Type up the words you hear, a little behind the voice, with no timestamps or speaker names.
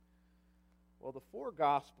Well, the four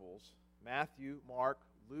Gospels, Matthew, Mark,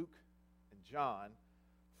 Luke, and John,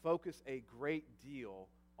 focus a great deal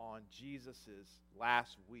on Jesus'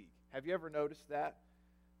 last week. Have you ever noticed that?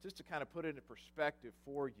 Just to kind of put it into perspective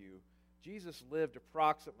for you, Jesus lived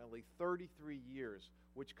approximately 33 years,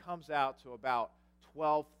 which comes out to about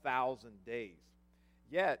 12,000 days.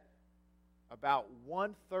 Yet, about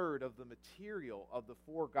 1/3 of the material of the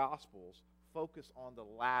four Gospels focus on the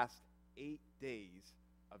last 8 days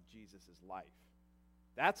of Jesus' life.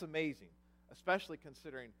 That's amazing, especially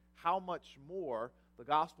considering how much more the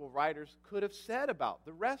Gospel writers could have said about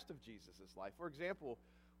the rest of Jesus' life. For example,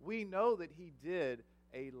 we know that he did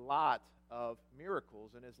a lot of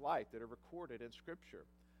miracles in his life that are recorded in Scripture.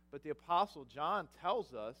 But the Apostle John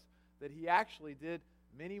tells us that he actually did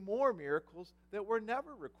many more miracles that were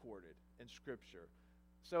never recorded in Scripture.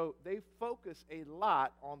 So they focus a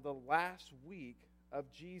lot on the last week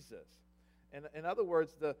of Jesus. And in other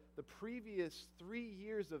words, the previous 3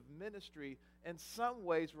 years of ministry in some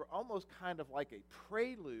ways were almost kind of like a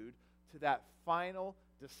prelude to that final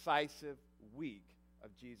decisive week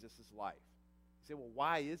of Jesus' life. You say, well,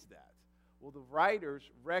 why is that? Well, the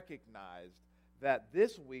writers recognized that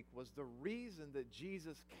this week was the reason that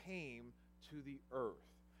Jesus came to the earth,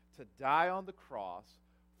 to die on the cross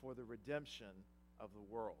for the redemption of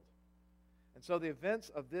the world. And so the events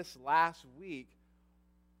of this last week,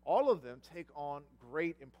 all of them take on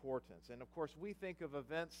great importance. And of course, we think of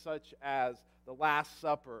events such as the Last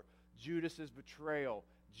Supper, Judas' betrayal,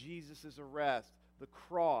 Jesus' arrest, the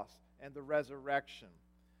cross, and the resurrection.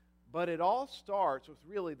 But it all starts with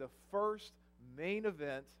really the first main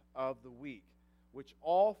event of the week, which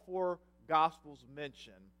all four Gospels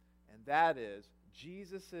mention, and that is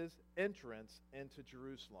Jesus' entrance into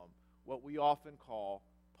Jerusalem, what we often call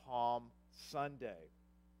Palm Sunday.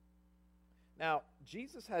 Now,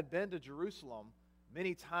 Jesus had been to Jerusalem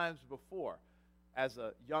many times before. As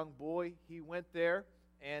a young boy, he went there,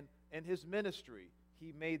 and in his ministry,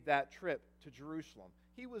 he made that trip to Jerusalem.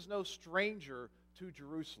 He was no stranger to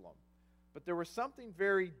Jerusalem. But there was something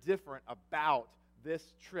very different about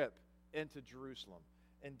this trip into Jerusalem.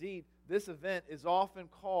 Indeed, this event is often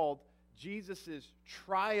called Jesus'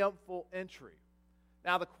 triumphal entry.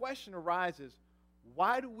 Now, the question arises,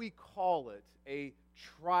 why do we call it a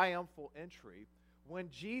triumphal entry when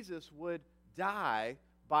Jesus would die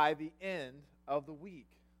by the end of the week?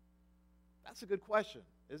 That's a good question,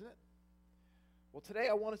 isn't it? Well, today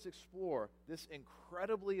I want us to explore this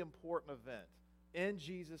incredibly important event in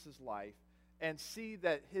Jesus' life and see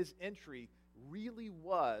that his entry really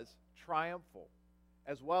was triumphal,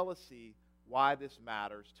 as well as see why this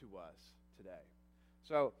matters to us today.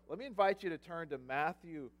 So let me invite you to turn to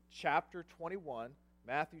Matthew chapter 21.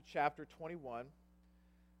 Matthew chapter 21.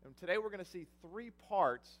 And today we're going to see 3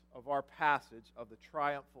 parts of our passage of the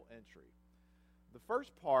triumphal entry. The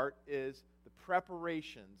first part is the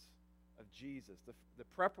preparations of Jesus, the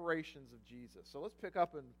preparations of Jesus. So let's pick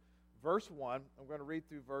up in verse 1. I'm going to read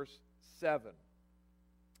through verse 7.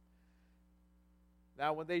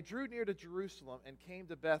 Now, when they drew near to Jerusalem and came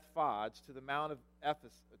to Bethphage to the Mount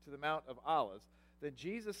of Olives, then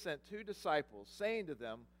Jesus sent 2 disciples, saying to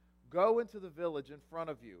them, "Go into the village in front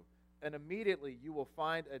of you, and immediately you will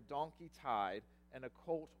find a donkey tied and a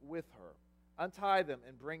colt with her. Untie them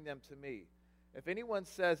and bring them to me. If anyone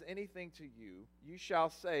says anything to you, you shall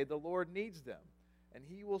say, 'The Lord needs them,' and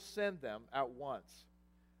he will send them at once."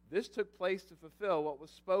 This took place to fulfill what was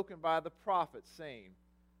spoken by the prophet, saying,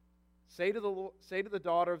 Say to the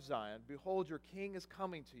daughter of Zion, 'Behold, your king is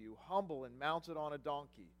coming to you, humble and mounted on a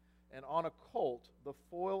donkey, and on a colt, the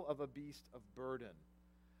foal of a beast of burden.'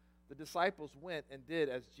 The disciples went and did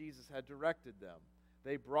as Jesus had directed them.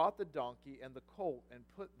 They brought the donkey and the colt and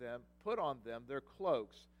put on them their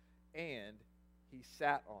cloaks, and he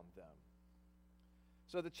sat on them."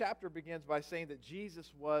 So the chapter begins by saying that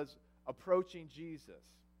Jesus was approaching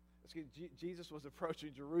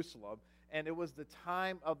Jerusalem, and it was the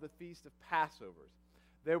time of the Feast of Passovers.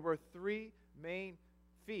 There were 3 main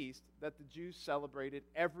feasts that the Jews celebrated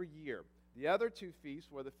every year. The other 2 feasts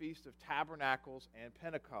were the Feast of Tabernacles and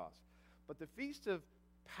Pentecost. But the Feast of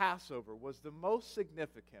Passover was the most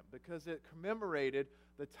significant because it commemorated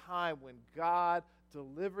the time when God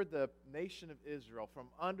delivered the nation of Israel from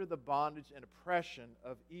under the bondage and oppression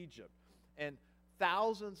of Egypt. And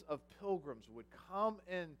thousands of pilgrims would come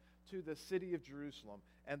into the city of Jerusalem,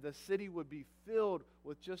 and the city would be filled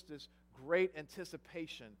with just this great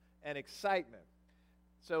anticipation and excitement.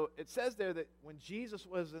 So it says there that when Jesus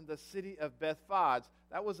was in the city of Bethphage,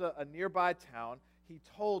 that was a nearby town, he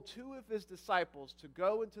told 2 of his disciples to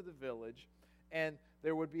go into the village and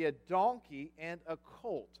there would be a donkey and a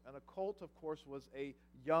colt. And a colt, of course, was a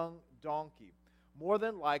young donkey. More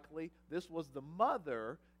than likely, this was the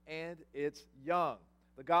mother and its young.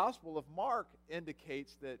 The Gospel of Mark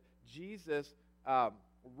indicates that Jesus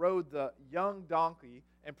rode the young donkey,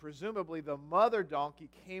 and presumably the mother donkey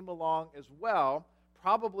came along as well,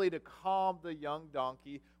 probably to calm the young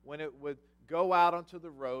donkey when it would go out onto the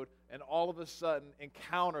road and all of a sudden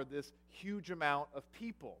encounter this huge amount of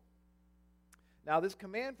people. Now, this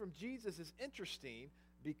command from Jesus is interesting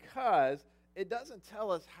because it doesn't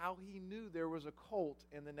tell us how he knew there was a colt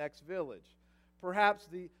in the next village. Perhaps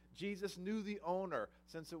Jesus knew the owner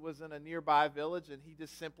since it was in a nearby village and he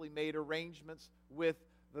just simply made arrangements with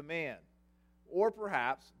the man. Or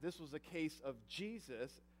perhaps this was a case of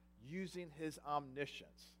Jesus using his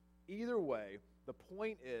omniscience. Either way, the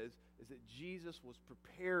point is that Jesus was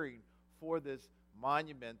preparing for this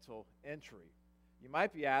monumental entry. You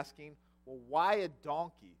might be asking, well, why a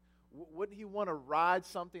donkey? Wouldn't he want to ride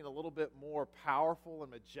something a little bit more powerful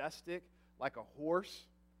and majestic, like a horse?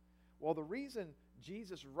 Well, the reason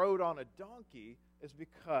Jesus rode on a donkey is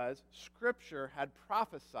because Scripture had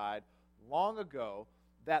prophesied long ago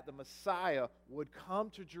that the Messiah would come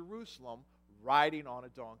to Jerusalem riding on a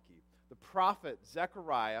donkey. The prophet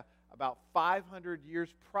Zechariah, about 500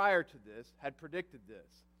 years prior to this, had predicted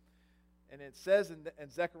this. And it says in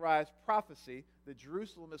Zechariah's prophecy that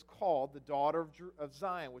Jerusalem is called the daughter of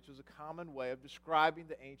Zion, which is a common way of describing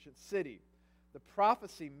the ancient city. The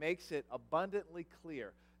prophecy makes it abundantly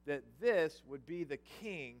clear that this would be the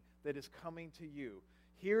king that is coming to you.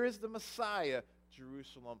 Here is the Messiah,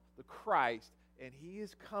 Jerusalem, the Christ, and he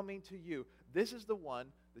is coming to you. This is the one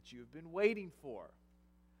that you've been waiting for.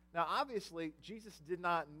 Now, obviously, Jesus did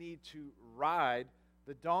not need to ride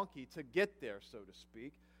the donkey to get there, so to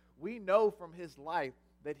speak. We know from his life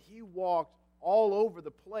that he walked all over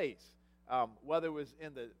the place, whether it was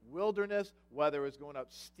in the wilderness, whether it was going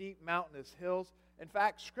up steep mountainous hills. In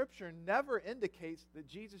fact, Scripture never indicates that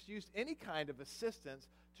Jesus used any kind of assistance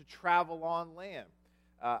to travel on land.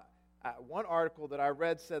 One article that I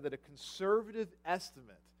read said that a conservative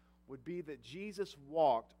estimate would be that Jesus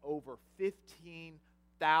walked over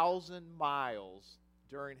 15,000 miles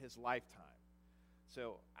during his lifetime.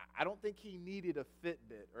 So I don't think he needed a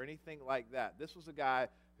Fitbit or anything like that. This was a guy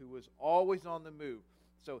who was always on the move.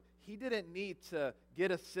 So he didn't need to get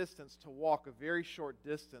assistance to walk a very short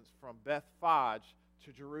distance from Bethphage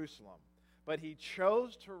to Jerusalem. But he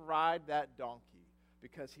chose to ride that donkey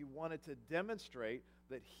because he wanted to demonstrate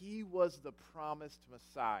that he was the promised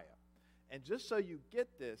Messiah. And just so you get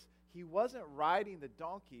this, he wasn't riding the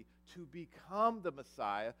donkey to become the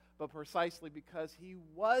Messiah, but precisely because he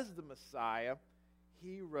was the Messiah,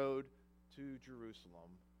 he rode to Jerusalem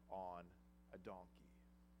on a donkey.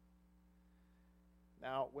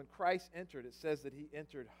 Now, when Christ entered, it says that he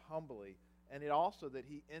entered humbly, and it also that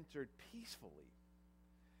he entered peacefully.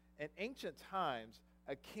 In ancient times,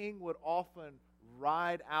 a king would often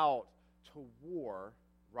ride out to war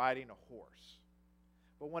riding a horse.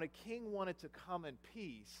 But when a king wanted to come in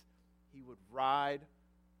peace, he would ride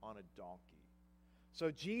on a donkey. So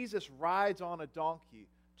Jesus rides on a donkey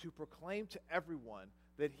to proclaim to everyone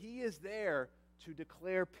that he is there to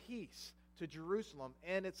declare peace to Jerusalem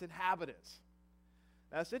and its inhabitants.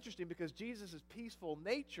 Now, it's interesting because Jesus' peaceful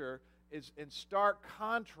nature is in stark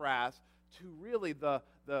contrast to really the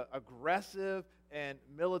aggressive and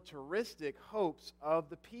militaristic hopes of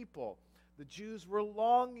the people. The Jews were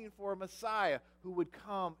longing for a Messiah who would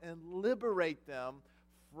come and liberate them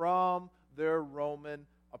from their Roman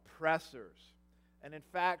oppressors. And in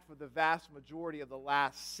fact, for the vast majority of the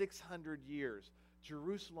last 600 years,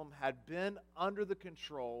 Jerusalem had been under the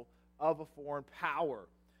control of a foreign power.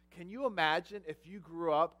 Can you imagine if you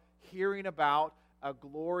grew up hearing about a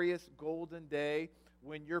glorious golden day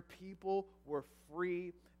when your people were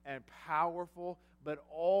free and powerful, but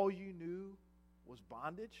all you knew was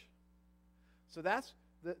bondage? So that's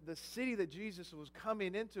the city that Jesus was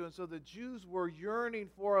coming into, and so the Jews were yearning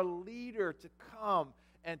for a leader to come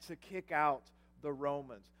and to kick out the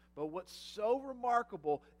Romans. But what's so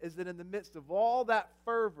remarkable is that in the midst of all that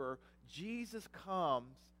fervor, Jesus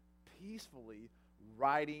comes peacefully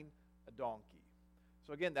riding a donkey.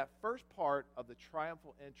 So again, that first part of the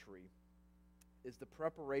triumphal entry is the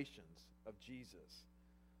preparations of Jesus.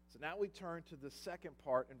 So now we turn to the second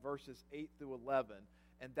part in verses 8 through 11,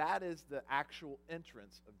 and that is the actual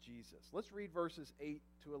entrance of Jesus. Let's read verses 8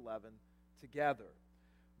 to 11 together.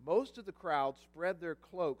 Most of the crowd spread their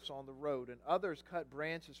cloaks on the road, and others cut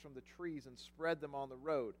branches from the trees and spread them on the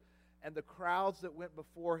road. And the crowds that went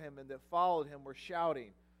before him and that followed him were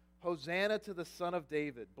shouting, "Hosanna to the Son of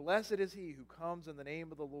David! Blessed is he who comes in the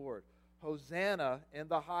name of the Lord! "Hosanna in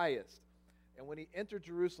the highest." And when he entered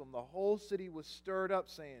Jerusalem, the whole city was stirred up,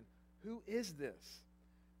 saying, "Who is this?"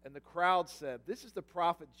 And the crowd said, "This is the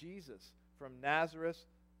prophet Jesus from Nazareth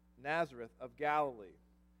of Galilee."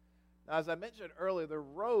 Now, as I mentioned earlier, the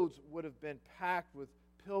roads would have been packed with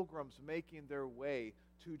pilgrims making their way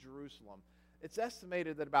to Jerusalem. It's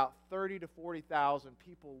estimated that about 30 to 40,000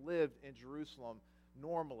 people lived in Jerusalem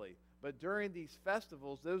normally. But during these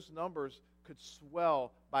festivals, those numbers could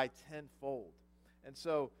swell by tenfold. And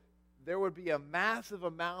so there would be a massive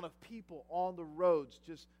amount of people on the roads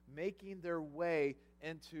just making their way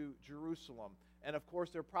into Jerusalem. And of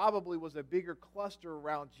course, there probably was a bigger cluster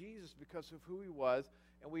around Jesus because of who he was.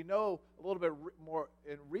 And we know a little bit more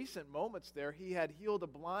in recent moments there, he had healed a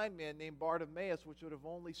blind man named Bartimaeus, which would have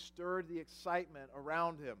only stirred the excitement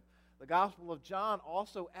around him. The Gospel of John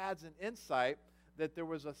also adds an insight that there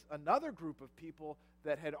was another group of people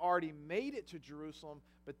that had already made it to Jerusalem,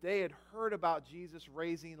 but they had heard about Jesus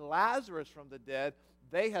raising Lazarus from the dead.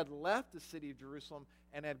 They had left the city of Jerusalem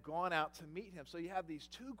and had gone out to meet him. So you have these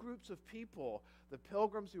two groups of people, the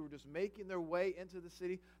pilgrims who were just making their way into the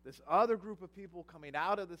city, this other group of people coming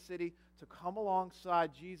out of the city to come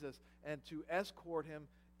alongside Jesus and to escort him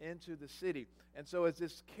into the city. And so as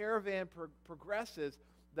this caravan progresses,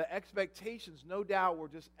 the expectations, no doubt, were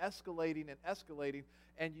just escalating and escalating.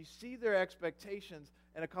 And you see their expectations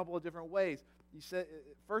in a couple of different ways.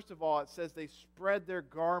 First of all, it says they spread their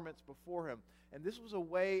garments before him. And this was a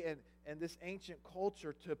way in this ancient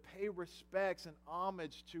culture to pay respects and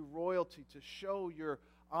homage to royalty, to show your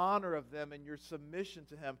honor of them and your submission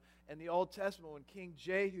to him. In the Old Testament, when King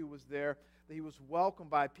Jehu was there, he was welcomed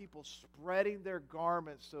by people spreading their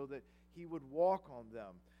garments so that he would walk on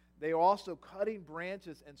them. They were also cutting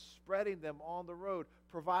branches and spreading them on the road,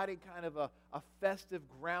 providing kind of a festive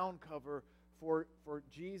ground cover for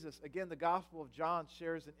Jesus. Again, the Gospel of John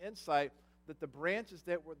shares an insight that the branches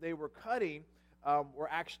that they were cutting were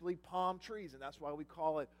actually palm trees, and that's why we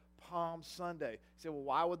call it Palm Sunday. You say, well,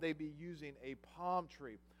 why would they be using a palm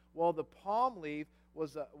tree? Well, the palm leaf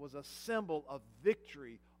was a symbol of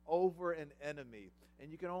victory over an enemy.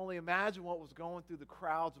 And you can only imagine what was going through the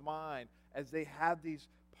crowd's mind as they had these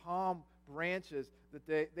palm branches,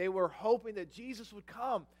 that they were hoping that Jesus would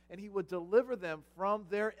come and he would deliver them from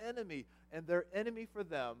their enemy. And their enemy for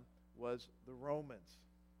them was the Romans.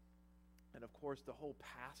 And of course, the whole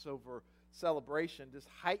Passover celebration just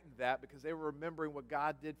heightened that because they were remembering what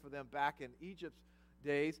God did for them back in Egypt's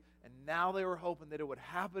days, and now they were hoping that it would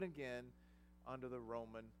happen again under the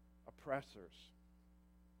Roman oppressors.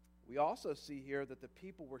 We also see here that the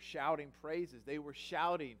people were shouting praises. They were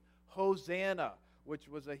shouting, "Hosanna," which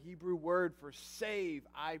was a Hebrew word for save,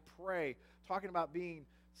 I pray, talking about being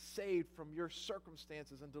saved from your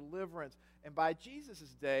circumstances and deliverance. And by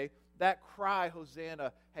Jesus' day, that cry,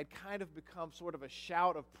 Hosanna, had kind of become sort of a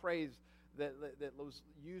shout of praise that was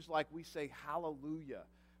used like we say hallelujah,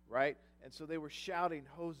 right? And so they were shouting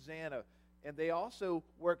Hosanna. And they also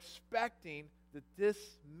were expecting that this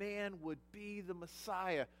man would be the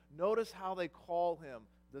Messiah. Notice how they call him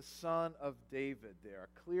the Son of David there,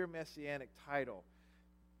 a clear messianic title.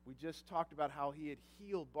 We just talked about how he had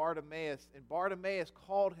healed Bartimaeus, and Bartimaeus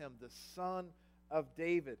called him the Son of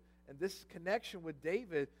David. And this connection with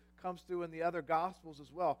David comes through in the other Gospels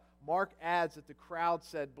as well. Mark adds that the crowd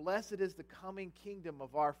said, "Blessed is the coming kingdom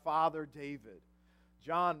of our father David."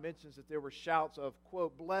 John mentions that there were shouts of,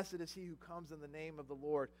 quote, "Blessed is he who comes in the name of the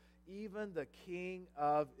Lord, even the King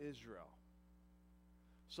of Israel."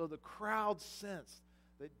 So the crowd sensed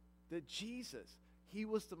that Jesus, he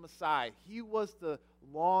was the Messiah. He was the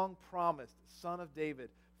long-promised Son of David,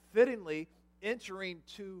 fittingly entering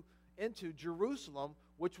into Jerusalem,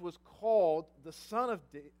 which was called the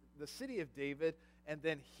the city of David, and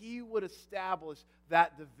then he would establish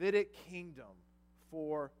that Davidic kingdom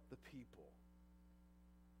for the people.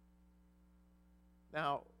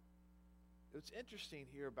 Now, it's interesting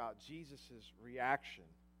here about Jesus' reaction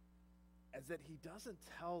is that he doesn't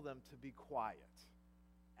tell them to be quiet,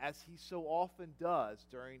 as he so often does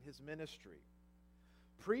during his ministry.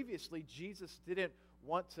 Previously, Jesus didn't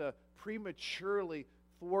want to prematurely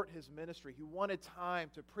thwart his ministry. He wanted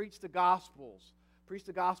time to preach the gospel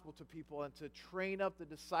to people and to train up the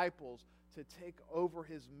disciples to take over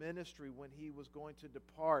his ministry when he was going to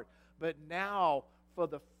depart. But now, for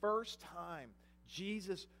the first time,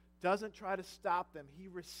 Jesus doesn't try to stop them. He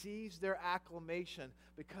receives their acclamation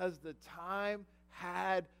because the time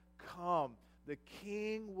had come. The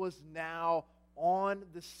king was now on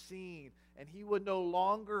the scene, and he would no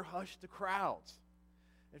longer hush the crowds.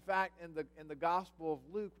 In fact, in the Gospel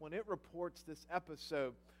of Luke, when it reports this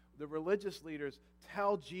episode, the religious leaders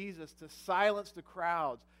tell Jesus to silence the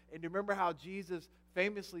crowds And you remember how Jesus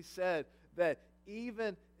famously said that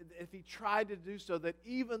even if he tried to do so, that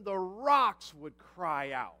even the rocks would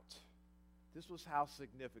cry out. This was how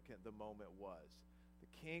significant the moment was.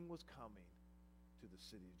 The king was coming to the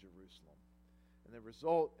city of Jerusalem. And the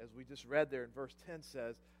result, as we just read there in verse 10,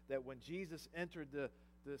 says that when Jesus entered the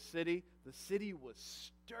city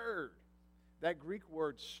was stirred. That Greek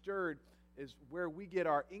word stirred is where we get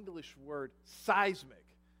our English word seismic.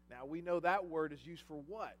 Now, we know that word is used for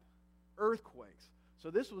what? Earthquakes.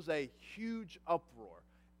 So this was a huge uproar.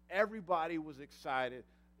 Everybody was excited.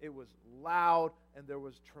 It was loud, and there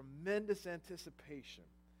was tremendous anticipation.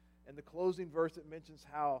 In the closing verse, it mentions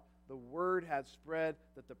how the word had spread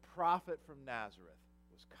that the prophet from Nazareth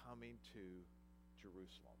was coming to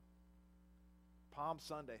Jerusalem. Palm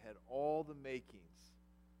Sunday had all the makings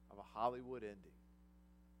of a Hollywood ending.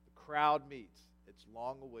 The crowd meets its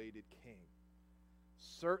long-awaited king.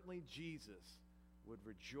 Certainly Jesus would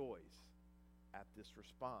rejoice at this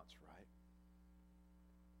response, right?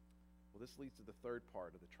 Well, this leads to the third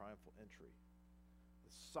part of the triumphal entry,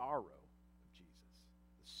 the sorrow of Jesus.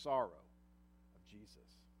 The sorrow of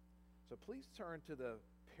Jesus. So please turn to the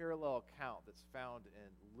parallel account that's found in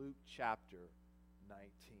Luke chapter 19.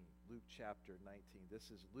 Luke chapter 19.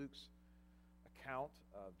 This is Luke's account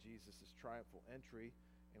of Jesus' triumphal entry,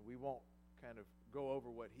 and we won't kind of go over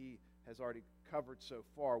what he has already covered so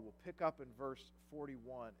far. We'll pick up in verse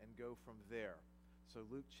 41 and go from there. So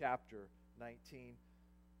Luke chapter 19,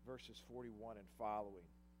 verses 41 and following.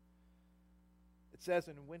 It says,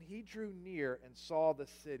 "And when he drew near and saw the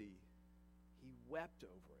city, he wept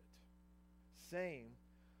over it, saying,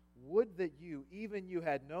 Would that you, even you,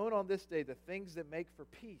 had known on this day the things that make for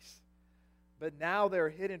peace, but now they are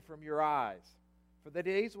hidden from your eyes. For the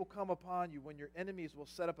days will come upon you when your enemies will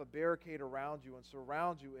set up a barricade around you and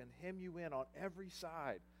surround you and hem you in on every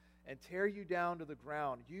side and tear you down to the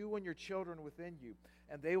ground, you and your children within you,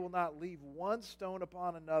 and they will not leave one stone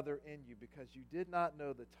upon another in you, because you did not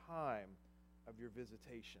know the time of your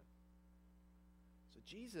visitation." So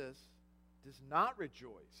Jesus does not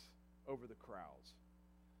rejoice over the crowds,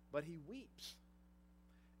 but he weeps.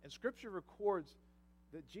 And Scripture records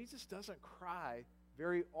that Jesus doesn't cry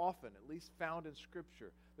very often, at least found in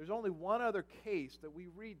Scripture. There's only one other case that we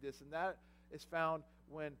read this, and that is found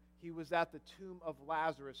when he was at the tomb of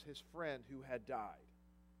Lazarus, his friend who had died.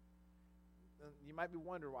 You might be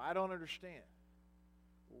wondering, well, I don't understand.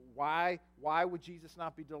 Why would Jesus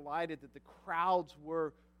not be delighted that the crowds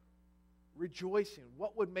were rejoicing?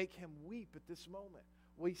 What would make him weep at this moment?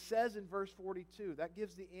 Well, he says in verse 42, that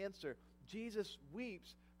gives the answer. Jesus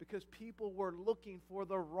weeps because people were looking for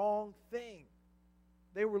the wrong thing.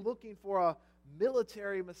 They were looking for a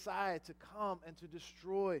military Messiah to come and to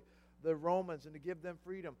destroy the Romans and to give them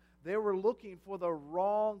freedom. They were looking for the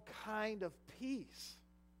wrong kind of peace.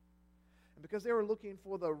 And because they were looking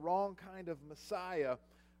for the wrong kind of Messiah,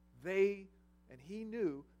 he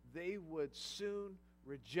knew they would soon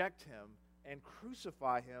reject him and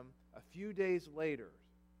crucify him a few days later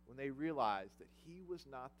when they realized that he was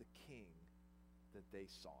not the king that they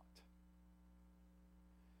sought.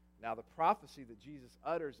 Now, the prophecy that Jesus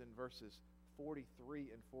utters in verses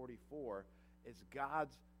 43 and 44 is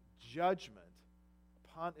God's judgment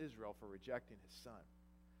upon Israel for rejecting his son.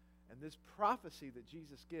 And this prophecy that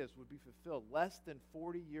Jesus gives would be fulfilled less than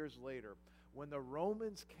 40 years later when the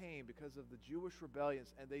Romans came because of the Jewish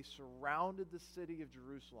rebellions, and they surrounded the city of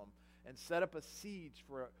Jerusalem and set up a siege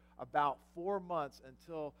for about 4 months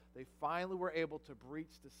until they finally were able to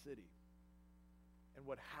breach the city. And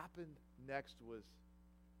what happened next was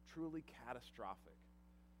truly catastrophic.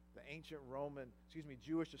 The ancient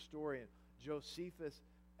Jewish historian Josephus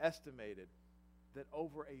estimated that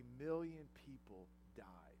over 1 million people died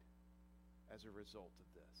as a result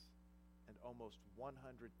of this, and almost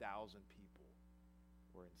 100,000 people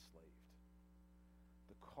were enslaved.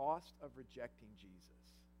 The cost of rejecting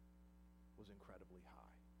Jesus was incredibly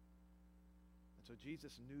high. And so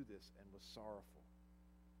Jesus knew this and was sorrowful.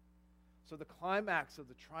 So the climax of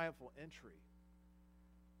the triumphal entry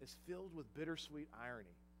is filled with bittersweet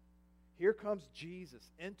irony. Here comes Jesus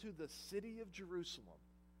into the city of Jerusalem,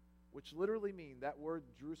 which literally means, that word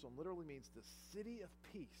Jerusalem literally means the city of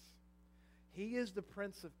peace. He is the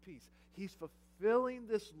Prince of Peace. He's fulfilling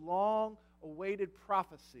this long-awaited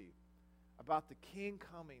prophecy about the King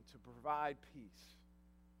coming to provide peace.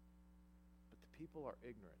 But the people are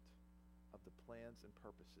ignorant of the plans and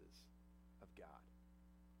purposes of God.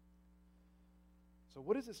 So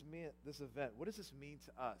what does this mean, this event, what does this mean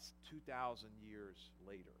to us 2,000 years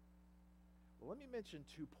later? Well, let me mention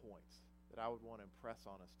 2 points that I would want to impress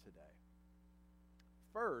on us today.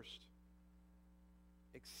 First,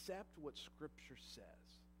 accept what Scripture says.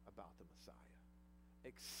 about the Messiah,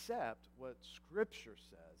 except what Scripture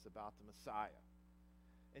says about the Messiah.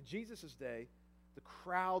 In Jesus' day, the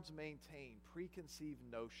crowds maintained preconceived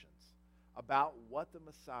notions about what the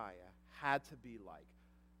Messiah had to be like.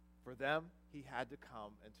 For them, he had to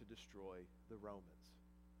come and to destroy the Romans.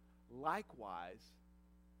 Likewise,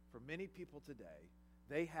 for many people today,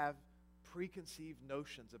 they have preconceived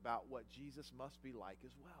notions about what Jesus must be like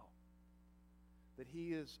as well. That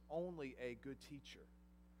he is only a good teacher,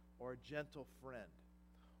 or a gentle friend,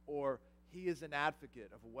 or he is an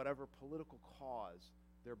advocate of whatever political cause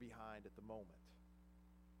they're behind at the moment.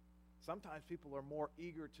 Sometimes people are more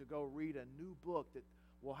eager to go read a new book that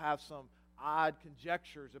will have some odd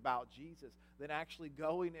conjectures about Jesus than actually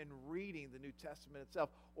going and reading the New Testament itself.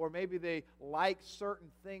 Or maybe they like certain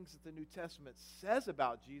things that the New Testament says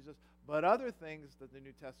about Jesus, but other things that the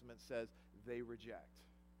New Testament says they reject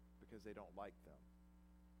because they don't like them.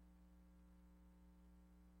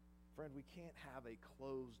 Friend, we can't have a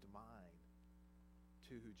closed mind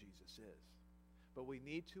to who Jesus is. But we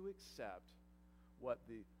need to accept what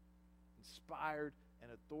the inspired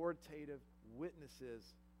and authoritative witnesses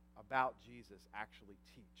about Jesus actually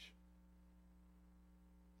teach.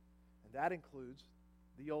 And that includes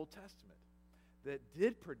the Old Testament that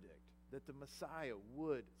did predict that the Messiah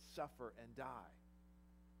would suffer and die.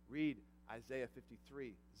 Read Isaiah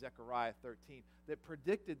 53, Zechariah 13, that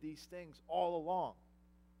predicted these things all along.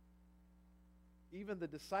 Even the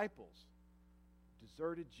disciples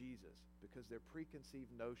deserted Jesus because their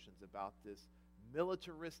preconceived notions about this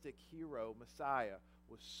militaristic hero, Messiah,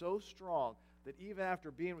 was so strong that even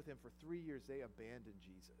after being with him for 3 years, they abandoned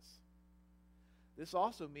Jesus. This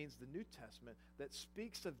also means the New Testament that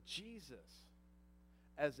speaks of Jesus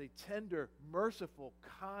as a tender, merciful,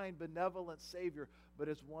 kind, benevolent Savior, but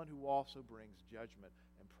as one who also brings judgment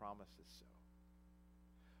and promises so.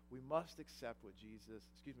 We must accept what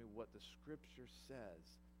what the Scripture says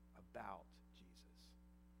about Jesus.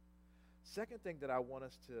 Second thing that I want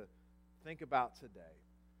us to think about today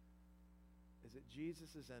is that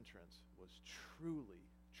Jesus' entrance was truly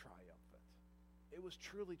triumphant. It was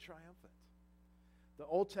truly triumphant. The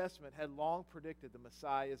Old Testament had long predicted the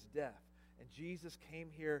Messiah's death, and Jesus came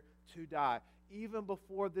here to die. Even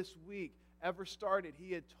before this week ever started,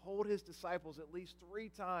 he had told his disciples at least 3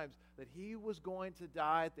 times that he was going to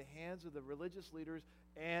die at the hands of the religious leaders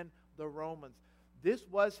and the Romans. This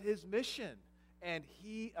was his mission, and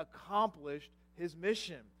he accomplished his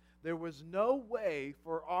mission. There was no way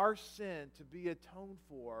for our sin to be atoned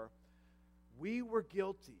for. We were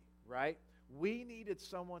guilty, right? We needed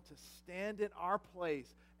someone to stand in our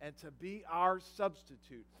place and to be our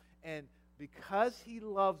substitute. And because he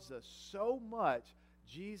loves us so much,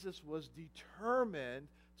 Jesus was determined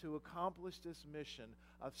to accomplish this mission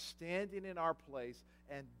of standing in our place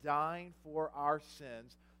and dying for our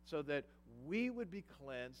sins so that we would be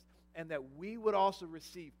cleansed and that we would also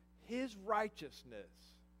receive his righteousness.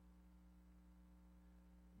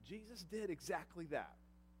 Jesus did exactly that.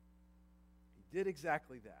 He did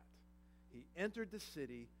exactly that. He entered the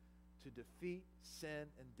city to defeat sin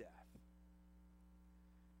and death.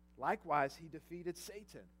 Likewise, he defeated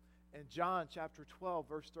Satan. In John chapter 12,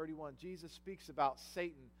 verse 31, Jesus speaks about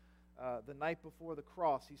Satan the night before the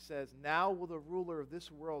cross. He says, "Now will the ruler of this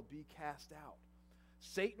world be cast out."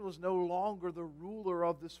 Satan was no longer the ruler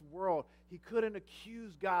of this world. He couldn't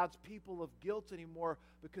accuse God's people of guilt anymore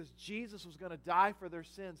because Jesus was going to die for their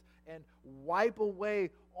sins and wipe away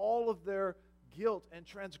all of their guilt and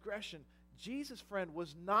transgression. Jesus, friend,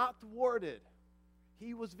 was not thwarted.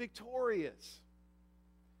 He was victorious.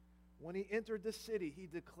 When he entered the city, he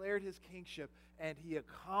declared his kingship and he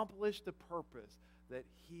accomplished the purpose that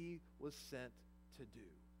he was sent to do.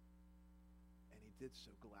 And he did so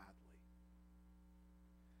gladly.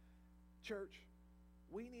 Church,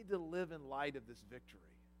 we need to live in light of this victory.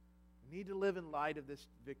 We need to live in light of this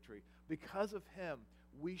victory. Because of him,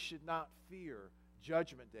 we should not fear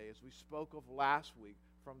Judgment Day, as we spoke of last week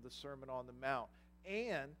from the Sermon on the Mount.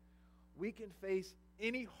 And we can face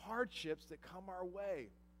any hardships that come our way.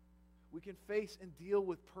 We can face and deal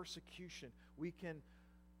with persecution. We can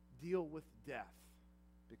deal with death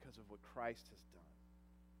because of what Christ has done.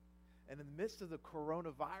 And in the midst of the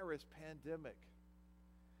coronavirus pandemic,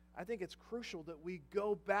 I think it's crucial that we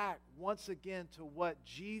go back once again to what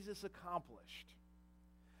Jesus accomplished.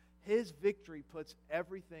 His victory puts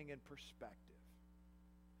everything in perspective.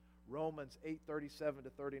 Romans 8:37 to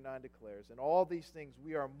 39 declares, "In all these things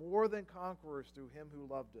we are more than conquerors through him who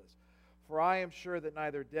loved us. For I am sure that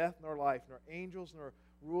neither death nor life, nor angels, nor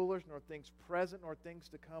rulers, nor things present, nor things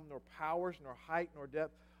to come, nor powers, nor height, nor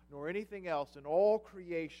depth, nor anything else in all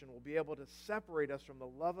creation will be able to separate us from the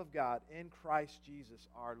love of God in Christ Jesus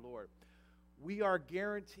our Lord. We are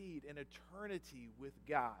guaranteed an eternity with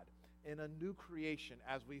God in a new creation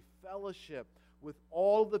as we fellowship with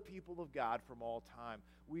all the people of God from all time.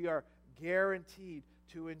 We are guaranteed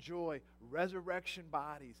to enjoy resurrection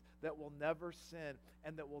bodies that will never sin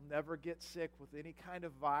and that will never get sick with any kind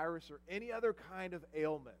of virus or any other kind of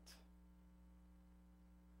ailment.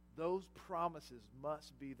 Those promises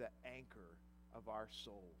must be the anchor of our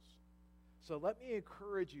souls. So let me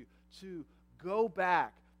encourage you to go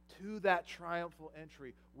back to that triumphal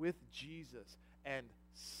entry with Jesus and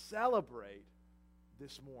celebrate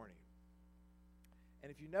this morning.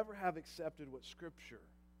 And if you never have accepted what Scripture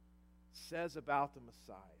says about the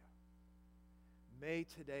Messiah, may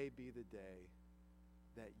today be the day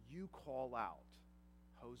that you call out,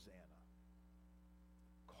 Hosanna.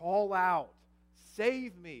 Call out,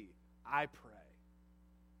 save me, I pray.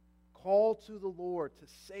 Call to the Lord to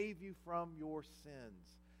save you from your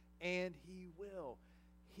sins, and He will.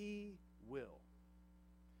 He will.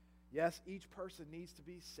 Yes, each person needs to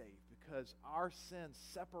be saved because our sin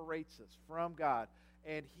separates us from God,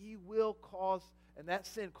 and He will cause, and that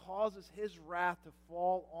sin causes His wrath to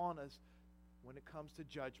fall on us when it comes to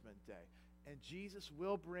Judgment Day. And Jesus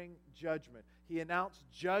will bring judgment. He announced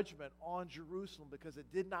judgment on Jerusalem because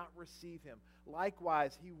it did not receive Him.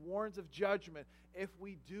 Likewise, He warns of judgment if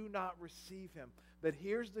we do not receive Him. But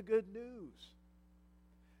here's the good news.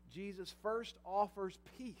 Jesus first offers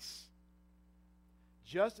peace,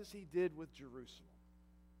 just as He did with Jerusalem.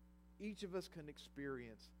 Each of us can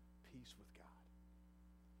experience peace with God.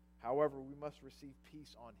 However, we must receive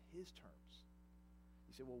peace on His terms.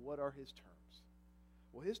 You say, well, what are His terms?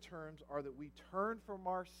 Well, His terms are that we turn from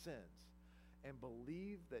our sins and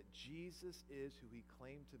believe that Jesus is who He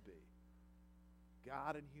claimed to be,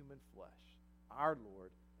 God in human flesh, our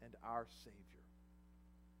Lord and our Savior.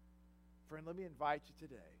 Friend, let me invite you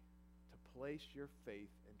today to place your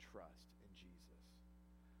faith and trust in Jesus.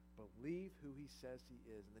 Believe who He says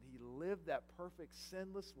He is, and that He lived that perfect,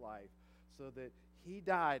 sinless life so that He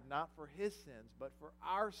died not for His sins, but for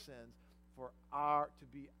our sins, to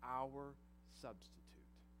be our substitute.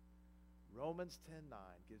 Romans 10:9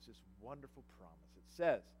 gives this wonderful promise. It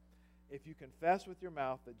says, if you confess with your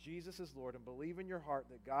mouth that Jesus is Lord and believe in your heart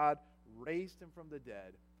that God raised Him from the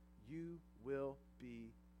dead, you will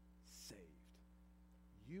be saved.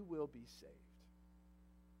 You will be saved.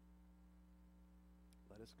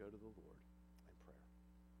 Let us go to the Lord in prayer.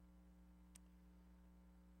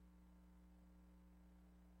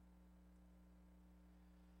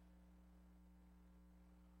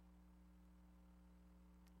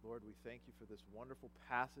 Lord, we thank You for this wonderful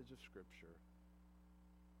passage of Scripture.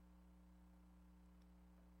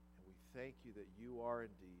 And we thank You that You are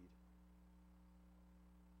indeed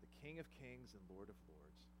the King of Kings and Lord of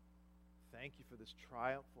Lords. Thank You for this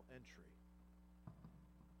triumphal entry.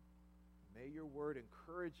 May Your word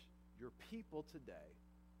encourage Your people today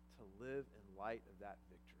to live in light of that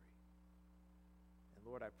victory. And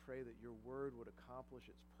Lord, I pray that Your word would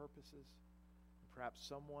accomplish its purposes. Perhaps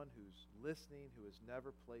someone who's listening who has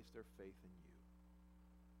never placed their faith in You.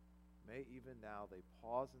 May even now they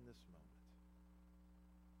pause in this moment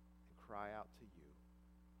and cry out to You,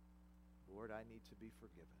 Lord, I need to be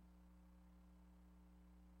forgiven.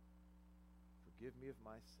 Forgive me of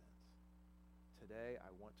my sins. Today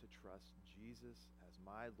I want to trust Jesus as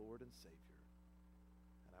my Lord and Savior,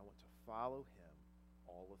 and I want to follow Him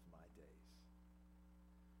all of my days.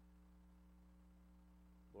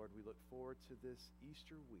 Lord, we look forward to this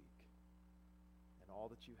Easter week and all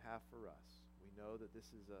that You have for us. We know that this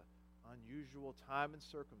is an unusual time and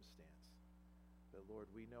circumstance, but Lord,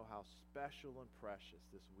 we know how special and precious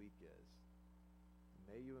this week is.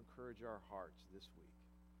 May You encourage our hearts this week.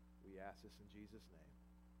 We ask this in Jesus' name.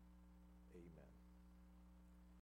 Amen.